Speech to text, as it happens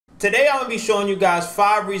Today I'm going to be showing you guys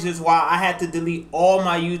 5 reasons why I had to delete all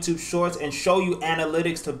my YouTube shorts and show you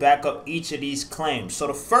analytics to back up each of these claims. So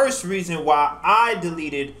the first reason why I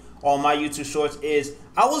deleted all my YouTube shorts is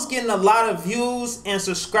I was getting a lot of views and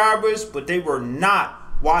subscribers, but they were not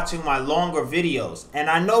watching my longer videos. And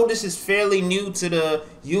I know this is fairly new to the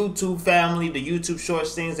YouTube family, the YouTube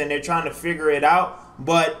shorts things, and they're trying to figure it out,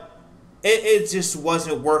 but it just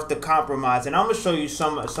wasn't worth the compromise. And I'm gonna show you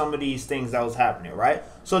some of these things that was happening, right?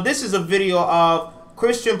 So this is a video of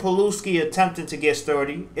Christian Pawlowski attempting to get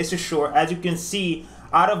sturdy. It's a short. As you can see,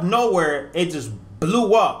 out of nowhere, it just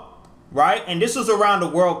blew up, right? And this was around the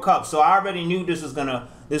World Cup, so I already knew this was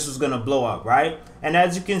gonna blow up, right? And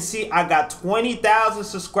as you can see, I got 20,000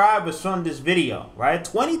 subscribers from this video, right?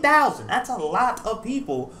 20,000. That's a lot of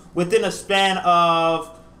people within a span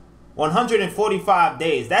of 145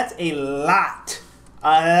 days. That's a lot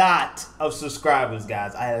of subscribers,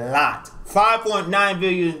 guys. A lot.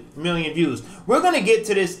 5.9 million views. We're gonna get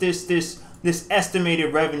to this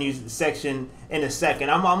estimated revenue section in a second.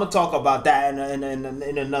 I'm gonna talk about that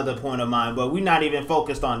in another point of mine, but we're not even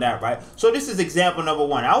focused on that, right? So this is example number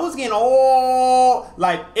 1. I was getting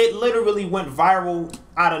it literally went viral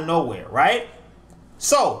out of nowhere, right?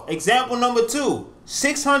 So example number 2.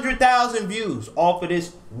 600,000 views off of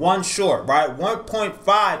this one short, right?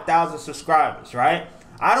 1.5 thousand subscribers, right?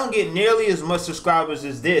 I don't get nearly as much subscribers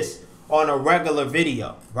as this on a regular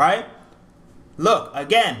video, right? Look,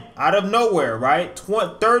 again, out of nowhere, right?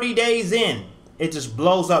 30 days in, it just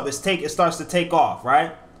blows up. It starts to take off,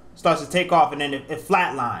 right? Starts to take off, and then it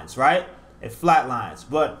flatlines, right? It flatlines.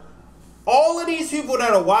 But all of these people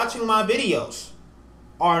that are watching my videos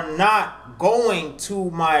are not going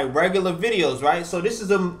to my regular videos, right? So this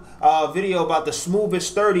is a video about the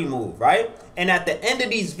smoothest sturdy move, right? And at the end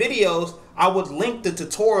of these videos, I would link the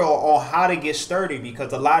tutorial on how to get sturdy,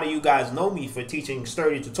 because a lot of you guys know me for teaching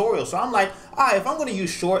sturdy tutorials. So I'm like, all right, if I'm gonna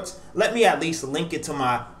use shorts, let me at least link it to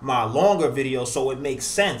my longer videos so it makes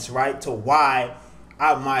sense, right? To why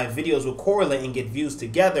my videos will correlate and get views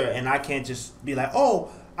together, and I can't just be like,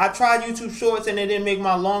 oh, I tried YouTube shorts and it didn't make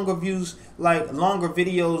my longer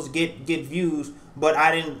videos get views, but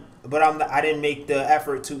I didn't make the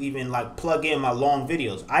effort to even like plug in my long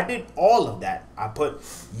videos. I did all of that. I put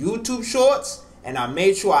YouTube shorts and I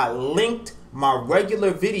made sure I linked my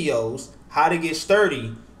regular videos, how to get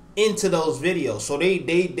sturdy, into those videos. So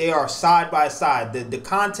they are side by side. The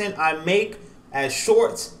content I make as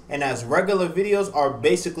shorts and as regular videos are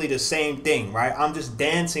basically the same thing, right? I'm just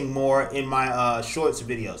dancing more in my shorts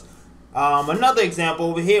videos. Another example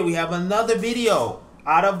over here, we have another video.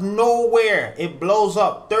 Out of nowhere, it blows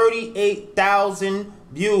up. 38,000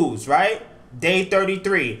 views, right? Day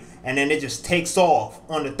 33. And then it just takes off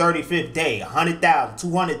on the 35th day. 100,000,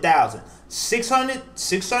 200,000, 600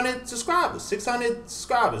 subscribers. 600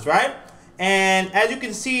 subscribers, right? And as you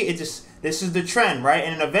can see, this is the trend, right?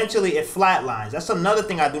 And eventually it flatlines. That's another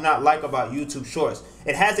thing I do not like about YouTube Shorts.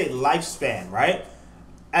 It has a lifespan, right?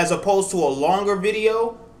 As opposed to a longer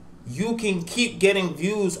video, you can keep getting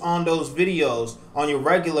views on those videos, on your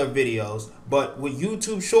regular videos. But with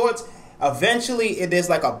YouTube Shorts, eventually there's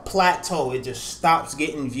like a plateau. It just stops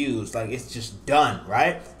getting views. Like, it's just done,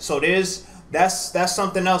 right? So that's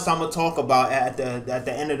something else I'm gonna talk about at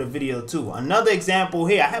the end of the video too. Another example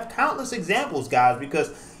here. I have countless examples, guys,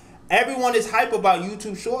 because everyone is hype about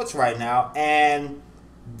YouTube Shorts right now, and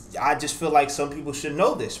I just feel like some people should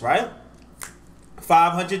know this, right?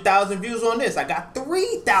 500,000 views on this. I got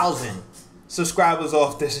 3,000 subscribers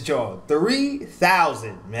off this job.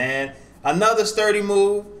 3,000, man. Another sturdy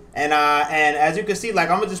move. And as you can see, like,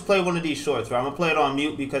 I'm gonna just play one of these shorts, right? I'm gonna play it on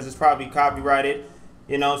mute because it's probably copyrighted.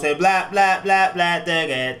 You know what I'm saying? Blah, blah, blah, blah, da,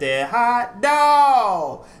 get the hot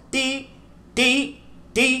dog. Deep, deep,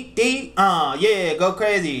 deep, deep. Yeah, go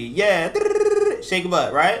crazy. Yeah, shake your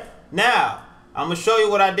butt, right? Now, I'm gonna show you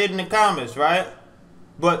what I did in the comments, right?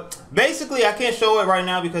 But basically, I can't show it right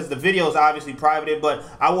now because the video is obviously privated, but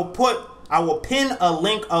I will pin a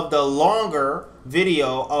link of the longer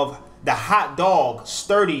video of the hot dog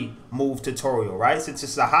sturdy move tutorial, right? Since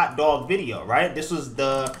it's a hot dog video, right? This was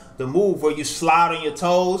the move where you slide on your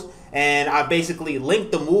toes, and I basically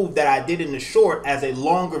linked the move that I did in the short as a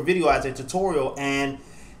longer video, as a tutorial. And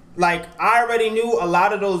like, I already knew a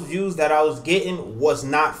lot of those views that I was getting was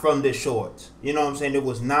not from the shorts. You know what I'm saying? It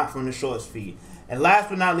was not from the shorts feed. And last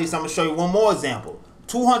but not least, I'm gonna show you one more example.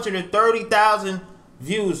 230,000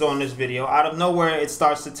 views on this video. Out of nowhere, it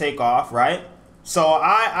starts to take off, right? So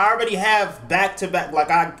I already have back-to-back,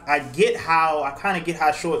 like, I kind of get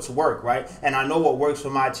how shorts work, right? And I know what works for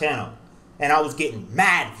my channel. And I was getting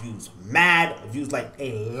mad views, like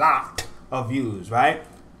a lot of views, right?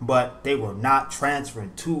 but they were not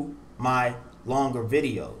transferring to my longer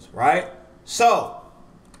videos, right? So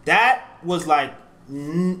that was like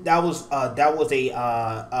that was a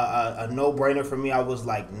no-brainer for me. I was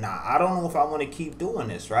like, nah, I don't know if I want to keep doing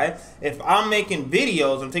this, right? If I'm making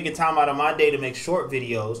videos, I'm taking time out of my day to make short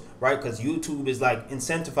videos, right? Because YouTube is like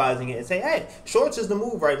incentivizing it and say, hey, shorts is the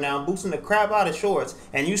move right now. I'm boosting the crap out of shorts.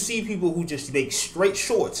 And you see people who just make straight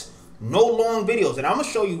shorts, no long videos. And I'm going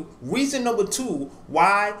to show you reason number 2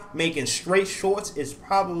 why making straight shorts is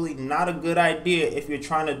probably not a good idea if you're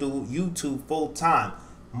trying to do YouTube full time.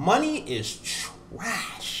 Money is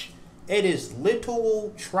trash. It is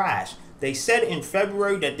literal trash. They said in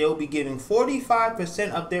February that they'll be giving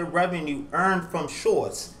 45% of their revenue earned from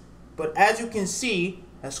shorts. But as you can see,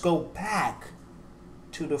 let's go back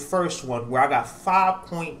to the first one where I got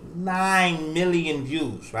 5.9 million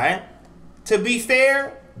views, right? To be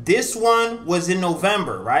fair, this one was in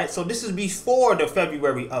November, right? So this is before the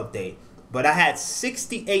February update. But I had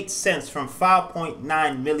 68 cents from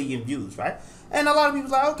 5.9 million views, right? And a lot of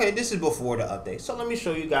people like, okay, this is before the update. So let me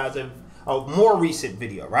show you guys a more recent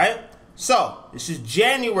video, right? So this is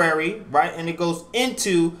January, right? And it goes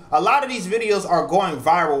into, a lot of these videos are going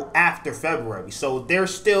viral after February. So they're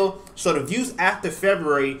still, so the views after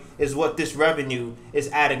February is what this revenue is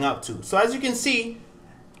adding up to. So as you can see,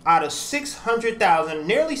 out of 600,000,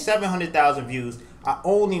 nearly 700,000 views, I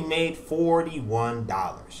only made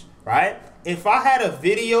 $41, right? If I had a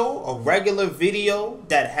video, a regular video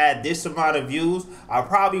that had this amount of views, I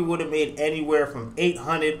probably would have made anywhere from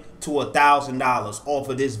 $800 to $1,000 off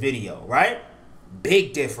of this video, right?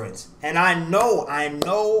 Big difference. And I know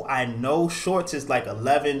shorts is like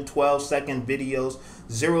 11, 12-second videos,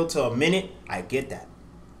 0 to a minute. I get that.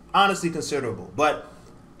 Honestly considerable. But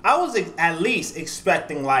I was at least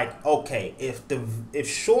expecting like, okay, if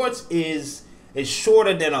shorts is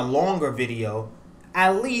shorter than a longer video,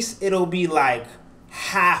 at least it'll be like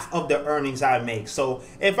half of the earnings I make. So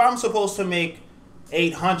if I'm supposed to make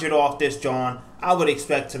 $800 off this, John, I would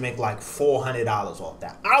expect to make like $400 off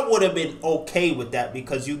that. I would have been okay with that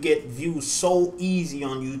because you get views so easy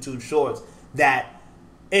on YouTube Shorts that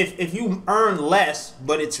if you earn less,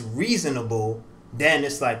 but it's reasonable, then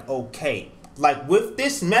it's like, okay. Like with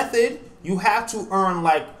this method, you have to earn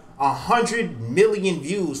like 100 million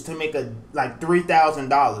views to make like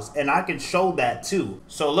 $3,000, and I can show that too.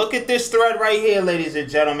 So look at this thread right here, ladies and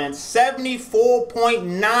gentlemen.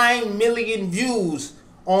 74.9 million views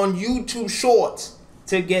on YouTube Shorts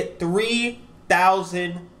to get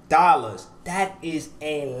 $3,000. That is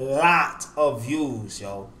a lot of views,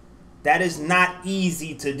 yo. That is not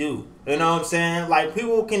easy to do. You know what I'm saying? Like,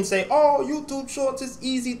 people can say, oh, YouTube Shorts is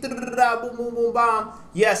easy, boom, boom, boom, bam.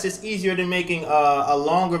 Yes, it's easier than making a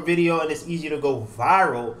longer video, and it's easier to go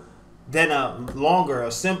viral than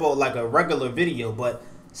a simple, like a regular video. But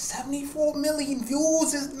 74 million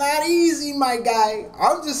views is not easy, my guy.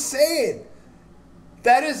 I'm just saying.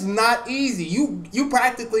 That is not easy. You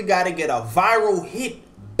practically got to get a viral hit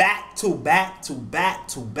back to back to back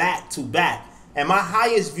to back to back. And my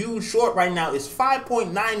highest viewed short right now is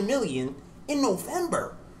 5.9 million in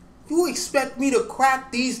November. You expect me to crack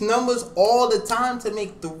these numbers all the time to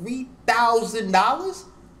make $3,000?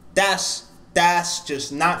 That's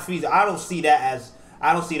just not feasible. I don't see that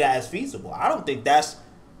as feasible. I don't think that's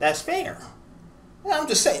fair. I'm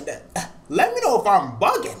just saying that. Let me know if I'm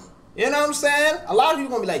bugging. You know what I'm saying? A lot of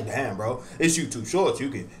people gonna be like, damn, bro, it's YouTube Shorts. You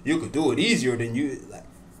could do it easier than you. Like,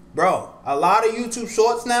 bro, a lot of YouTube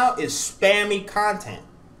Shorts now is spammy content.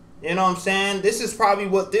 You know what I'm saying? This is probably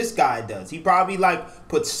what this guy does. He probably like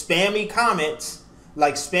puts spammy comments,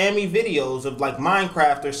 like spammy videos of like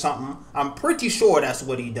Minecraft or something. I'm pretty sure that's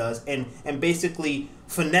what he does, and basically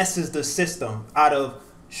finesses the system out of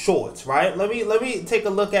shorts, right? Let me take a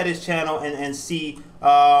look at his channel and see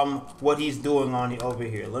what he's doing on it over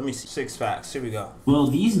here. Let me see. 6 facts. Here we go. Well,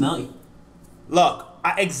 these million. Look.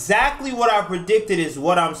 Exactly what I predicted is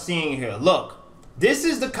what I'm seeing here. Look, this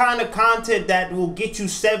is the kind of content that will get you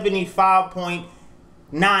 75.9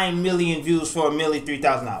 million views for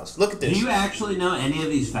 $1,003,000. Look at this. Do you actually know any of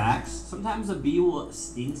these facts? Sometimes a bee will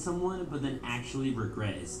sting someone, but then actually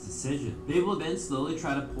regret its decision. They will then slowly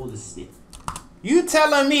try to pull the sting. You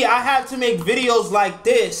telling me I have to make videos like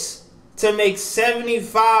this to make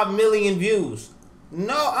 75 million views?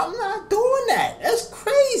 No, I'm not doing that. That's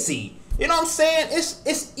crazy. You know what I'm saying?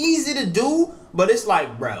 It's easy to do, but it's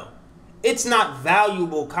like, bro, it's not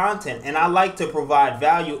valuable content, and I like to provide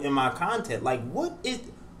value in my content. Like,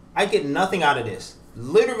 I get nothing out of this.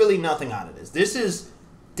 Literally nothing out of this. This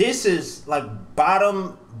is like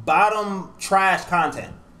bottom trash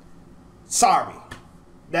content. Sorry.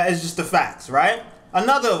 That is just the facts, right?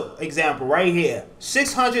 Another example right here.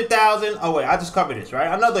 600,000. Oh wait, I just covered this,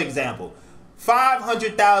 right? Another example.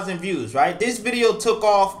 500,000 views, right? This video took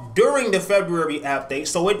off during the February update,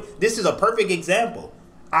 so this is a perfect example.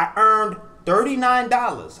 I earned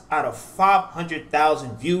 $39 out of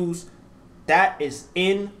 500,000 views. That is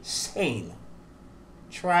insane.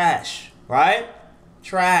 Trash, right?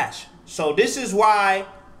 Trash. So this is why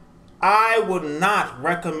I would not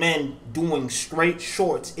recommend doing straight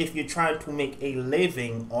shorts if you're trying to make a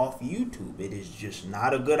living off YouTube. It is just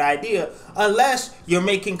not a good idea unless you're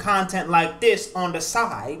making content like this on the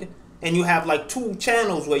side and you have like 2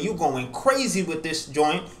 channels where you're going crazy with this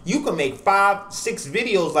joint. You can make 5, 6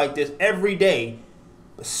 videos like this every day,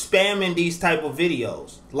 spamming these type of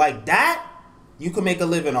videos. Like that, you can make a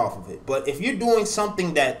living off of it. But if you're doing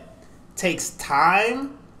something that takes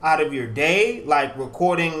time out of your day, like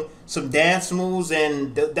recording some dance moves,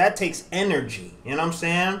 and that takes energy, you know what I'm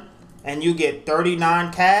saying? And you get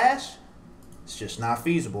 39 cash, it's just not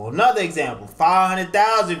feasible. Another example,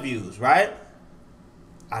 500,000 views, right?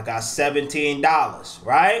 I got $17,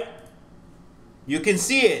 right? You can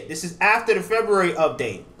see it. This is after the February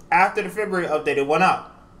update. After the February update, it went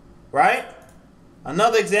up, right?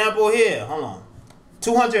 Another example here, hold on.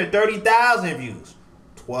 230,000 views,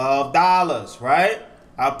 $12, right?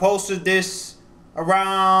 I posted this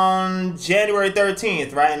around January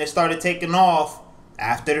 13th, right? And it started taking off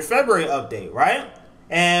after the February update, right?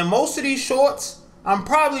 And most of these shorts, I'm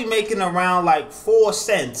probably making around like 4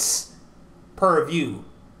 cents per view.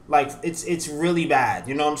 Like it's really bad,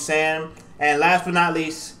 you know what I'm saying? And last but not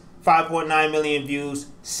least, 5.9 million views,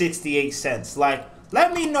 68 cents. Like,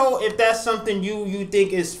 let me know if that's something you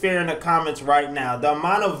think is fair in the comments right now. The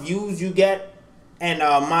amount of views you get and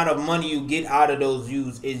the amount of money you get out of those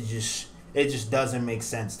views is it just doesn't make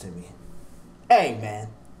sense to me. Hey man,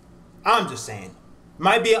 I'm just saying.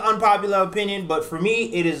 Might be an unpopular opinion, but for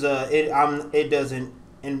me it is it doesn't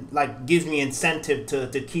gives me incentive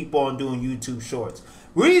to keep on doing YouTube shorts.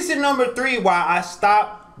 Reason number 3 why I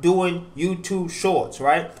stopped doing YouTube shorts,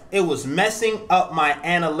 right? It was messing up my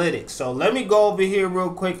analytics. So let me go over here real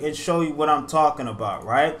quick and show you what I'm talking about,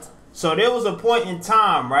 right? So there was a point in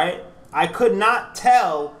time, right? I could not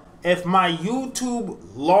tell if my YouTube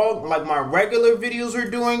my regular videos are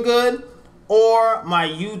doing good or my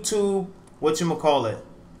YouTube,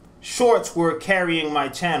 shorts were carrying my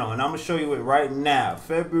channel. And I'm going to show you it right now.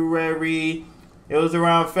 February, it was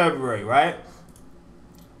around February, right?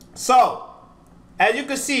 So, as you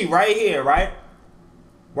can see right here, right?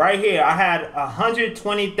 Right here, I had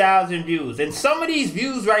 120,000 views. And some of these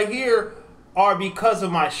views right here are because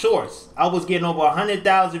of my shorts. I was getting over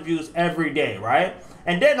 100,000 views every day, right?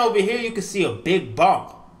 And then over here, you can see a big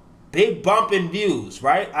bump in views,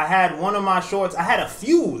 right? I had one of my shorts, I had a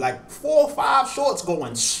few, like 4 or 5 shorts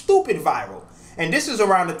going stupid viral. And this is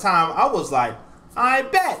around the time I was like, I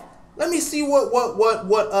bet, let me see what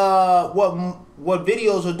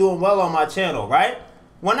videos are doing well on my channel, right?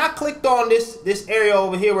 When I clicked on this area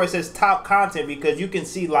over here where it says top content, because you can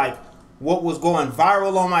see like what was going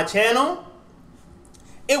viral on my channel,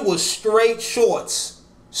 it was straight shorts,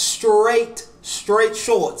 straight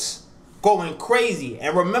shorts, going crazy.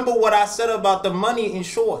 And remember what I said about the money in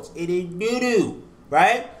shorts. It is doo-doo,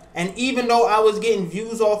 right? And even though I was getting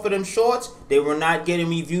views off of them shorts, they were not getting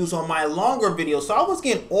me views on my longer videos. So I was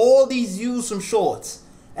getting all these views from shorts.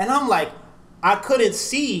 And I'm like, I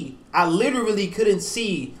literally couldn't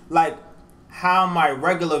see like how my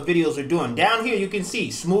regular videos are doing. Down here you can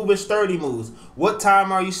see smooth as 30 moves. What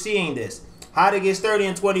time are you seeing this? How to get sturdy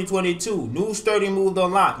in 2022. New sturdy move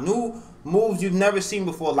unlocked. New moves you've never seen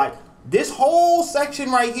before. Like this whole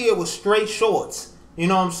section right here was straight shorts. You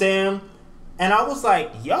know what I'm saying? And I was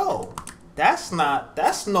like, yo, that's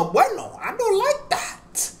no bueno. I don't like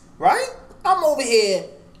that. Right? I'm over here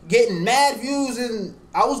getting mad views and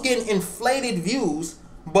I was getting inflated views,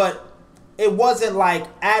 but it wasn't like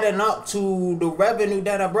adding up to the revenue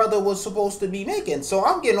that a brother was supposed to be making. So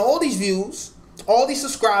I'm getting all these views, all these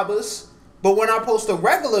subscribers, but when I post a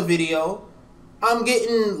regular video, I'm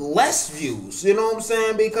getting less views. You know what I'm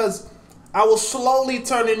saying? Because I was slowly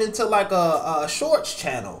turning into like a shorts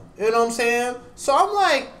channel. You know what I'm saying? So I'm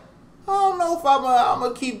like, I don't know if I'm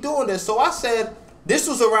gonna keep doing this. So I said, this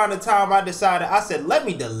was around the time I decided, I said, let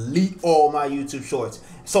me delete all my YouTube shorts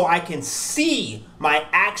so I can see my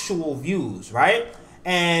actual views, right?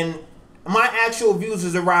 And my actual views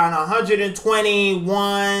is around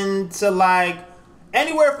 121 to like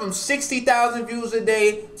anywhere from 60,000 views a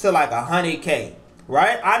day to like 100K,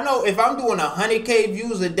 right? I know if I'm doing 100K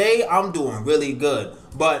views a day, I'm doing really good.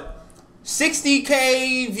 But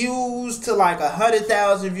 60K views to like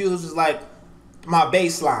 100,000 views is like my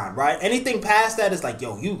baseline, right? Anything past that is like,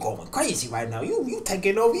 yo, you going crazy right now. You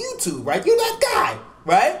taking over YouTube, right? You that guy,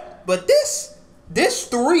 right? But this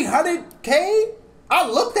 300K, I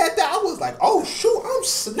looked at that, I was like, oh shoot, I'm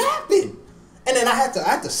snapping. And then I had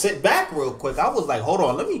to sit back real quick. I was like, hold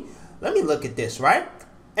on, let me look at this, right?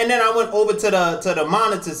 And then I went over to the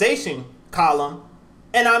monetization column,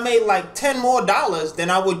 and I made like $10 more than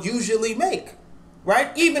I would usually make,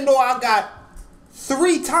 right? Even though I got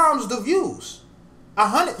 3 times the views.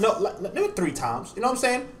 3 times, you know what I'm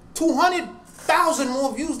saying? 200,000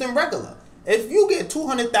 more views than regular. If you get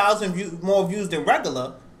 200,000 more views than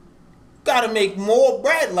regular, gotta make more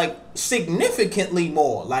bread, like significantly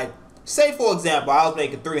more. Like, say for example, I was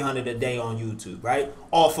making 300 a day on YouTube, right?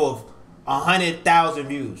 Off of 100,000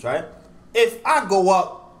 views, right? If I go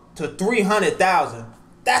up to 300,000,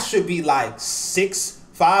 that should be like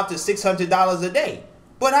 $500 to $600 a day.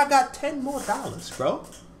 But I got $10 more, bro.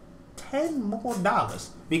 $10 more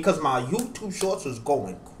because my YouTube shorts was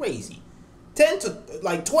going crazy. 10 to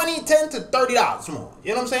 $30 more.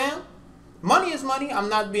 You know what I'm saying? Money is money. I'm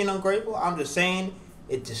not being ungrateful. I'm just saying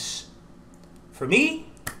for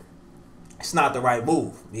me, it's not the right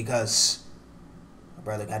move because my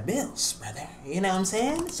brother got bills, brother. You know what I'm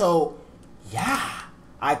saying? So, yeah,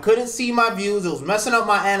 I couldn't see my views. It was messing up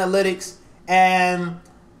my analytics, and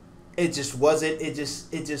it just wasn't. It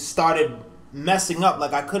just started messing up.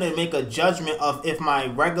 Like, I couldn't make a judgment of if my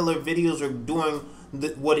regular videos are doing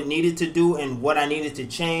what it needed to do and what I needed to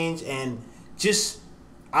change, and just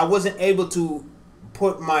I wasn't able to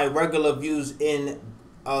put my regular views in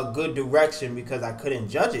a good direction because I couldn't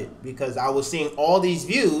judge it, because I was seeing all these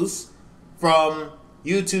views from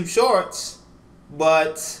YouTube Shorts,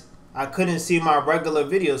 but I couldn't see my regular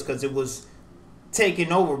videos because it was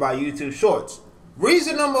taken over by YouTube Shorts.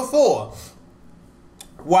 Reason number 4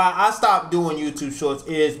 why I stopped doing YouTube Shorts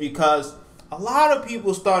is because a lot of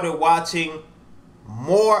people started watching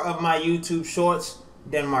more of my YouTube Shorts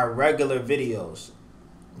than my regular videos.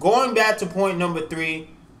 Going back to point number 3,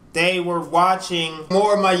 they were watching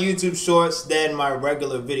more of my YouTube Shorts than my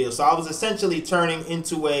regular videos. So I was essentially turning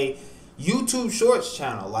into a YouTube Shorts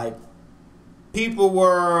channel. Like, people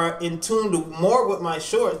were in tune more with my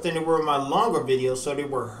shorts than they were my longer videos, so they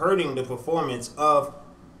were hurting the performance of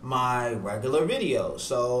my regular videos.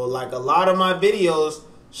 So like, a lot of my videos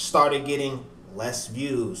started getting less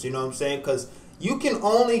views, you know what I'm saying? Because you can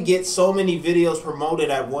only get so many videos promoted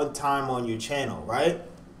at one time on your channel, right?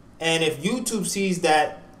 And if YouTube sees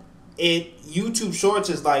that YouTube Shorts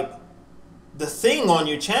is like the thing on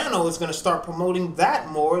your channel, is going to start promoting that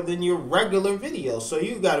more than your regular videos. So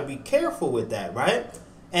you got to be careful with that, right?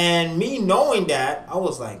 And me knowing that, I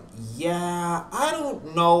was like, yeah, I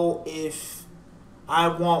don't know if I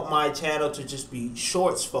want my channel to just be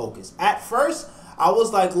shorts focused. At first, I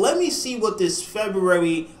was like, let me see what this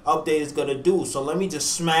February update is going to do. So let me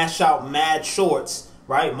just smash out mad shorts,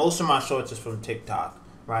 right? Most of my shorts is from TikTok,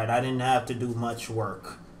 right? I didn't have to do much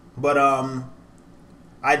work. But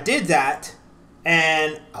I did that,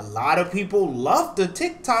 and a lot of people loved the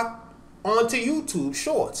TikTok onto YouTube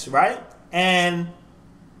Shorts, right? And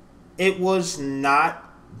it was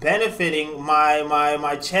not benefiting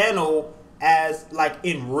my channel as like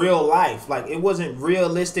in real life. Like, it wasn't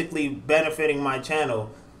realistically benefiting my channel,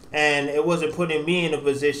 and it wasn't putting me in a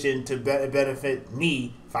position to benefit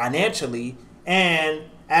me financially and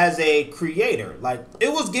as a creator. Like, it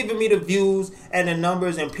was giving me the views and the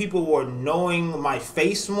numbers, and people were knowing my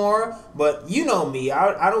face more. But you know me,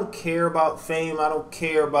 I don't care about fame. I don't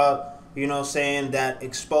care about, you know, saying that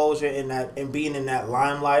exposure and being in that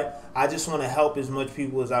limelight. I just want to help as much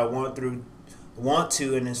people as I want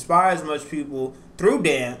to, and inspire as much people through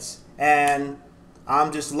dance. And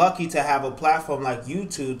I'm just lucky to have a platform like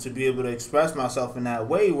YouTube to be able to express myself in that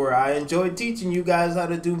way, where I enjoy teaching you guys how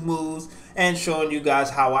to do moves and showing you guys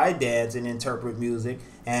how I dance and interpret music.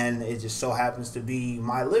 And it just so happens to be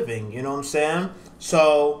my living, you know what I'm saying?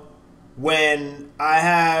 So when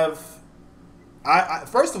I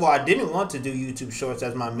first of all, I didn't want to do YouTube Shorts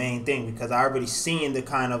as my main thing, because I already seen the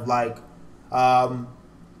kind of like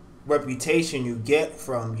reputation you get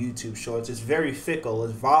from YouTube Shorts. It's very fickle,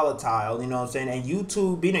 it's volatile, you know what I'm saying? And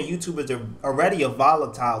YouTube, being a YouTuber is already a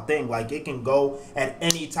volatile thing. Like, it can go at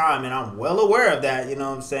any time, and I'm well aware of that, you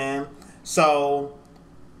know what I'm saying? So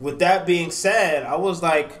with that being said, I was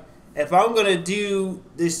like, if I'm gonna do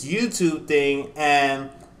this YouTube thing,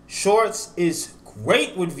 and Shorts is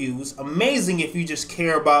great with views, amazing if you just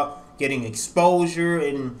care about getting exposure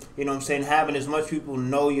and, you know what I'm saying, having as much people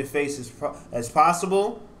know your face as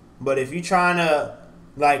possible. But if you're trying to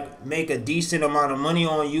like make a decent amount of money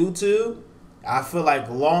on YouTube, I feel like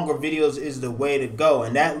longer videos is the way to go.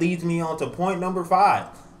 And that leads me on to point number 5.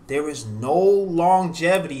 There is no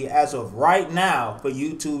longevity as of right now for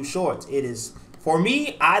YouTube Shorts. It is, for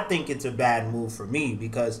me, I think it's a bad move for me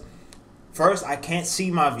because first, I can't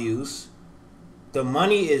see my views. The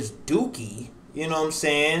money is dookie, you know what I'm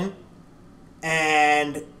saying?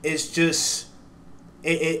 And it's just,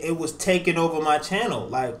 it was taking over my channel.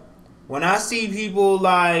 Like, when I see people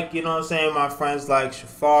like, you know what I'm saying, my friends like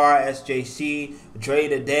Shafar, SJC, Dre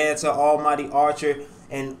the Dancer, Almighty Archer,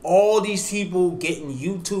 and all these people getting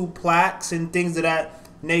YouTube plaques and things of that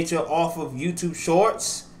nature off of YouTube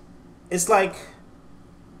Shorts, it's like,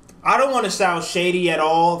 I don't want to sound shady at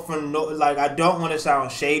all. I don't want to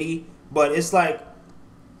sound shady, but it's like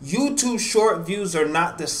YouTube short views are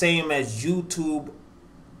not the same as YouTube.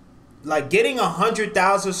 Like getting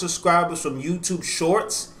 100,000 subscribers from YouTube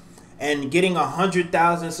Shorts and getting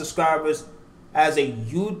 100,000 subscribers as a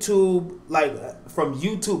YouTube, like from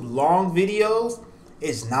YouTube long videos,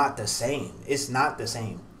 is not the same. It's not the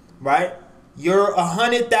same, right? Your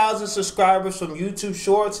 100,000 subscribers from YouTube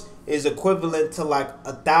Shorts is equivalent to like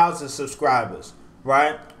 1,000 subscribers,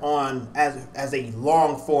 right? On as a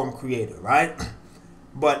long form creator, right?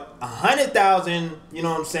 But 100,000, you know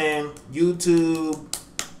what I'm saying, YouTube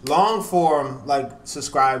long form like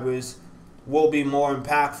subscribers will be more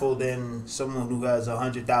impactful than someone who has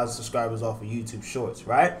 100,000 subscribers off of YouTube Shorts,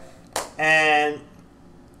 right? And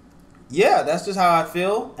yeah, that's just how I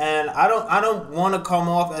feel. And I don't want to come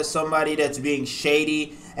off as somebody that's being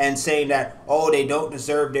shady and saying that, oh, they don't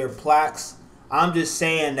deserve their plaques. I'm just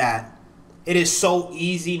saying that it is so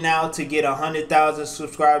easy now to get 100,000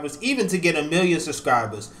 subscribers, even to get 1 million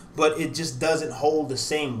subscribers, but it just doesn't hold the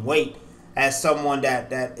same weight as someone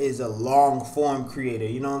that is a long form creator.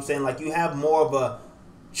 You know what I'm saying? Like, you have more of a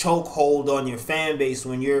chokehold on your fan base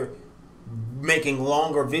when you're making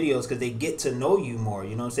longer videos because they get to know you more.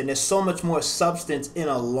 You know what I'm saying? There's so much more substance in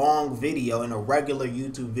a long video, in a regular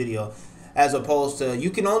YouTube video, as opposed to, you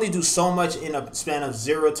can only do so much in a span of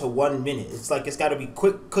 0 to 1 minute. It's like, it's got to be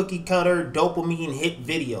quick cookie cutter, dopamine hit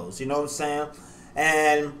videos. You know what I'm saying?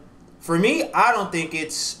 And for me, I don't think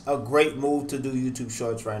it's a great move to do YouTube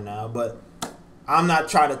Shorts right now, but I'm not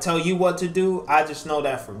trying to tell you what to do. I just know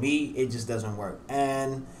that for me, it just doesn't work.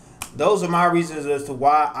 And those are my reasons as to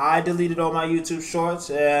why I deleted all my YouTube Shorts.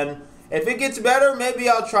 And if it gets better, maybe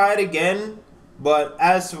I'll try it again. But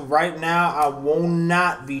as of right now, I will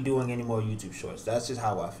not be doing any more YouTube Shorts. That's just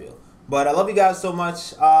how I feel. But I love you guys so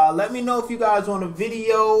much. Let me know if you guys want a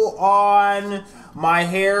video on my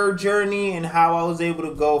hair journey and how I was able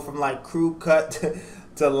to go from like crew cut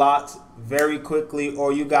to locks very quickly.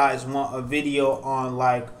 Or you guys want a video on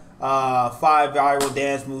like 5 viral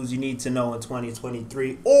dance moves you need to know in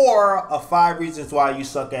 2023. Or 5 reasons why you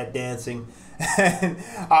suck at dancing. And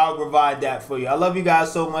I'll provide that for you. I love you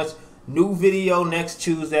guys so much. New video next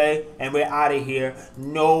Tuesday, and we're out of here.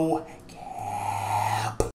 No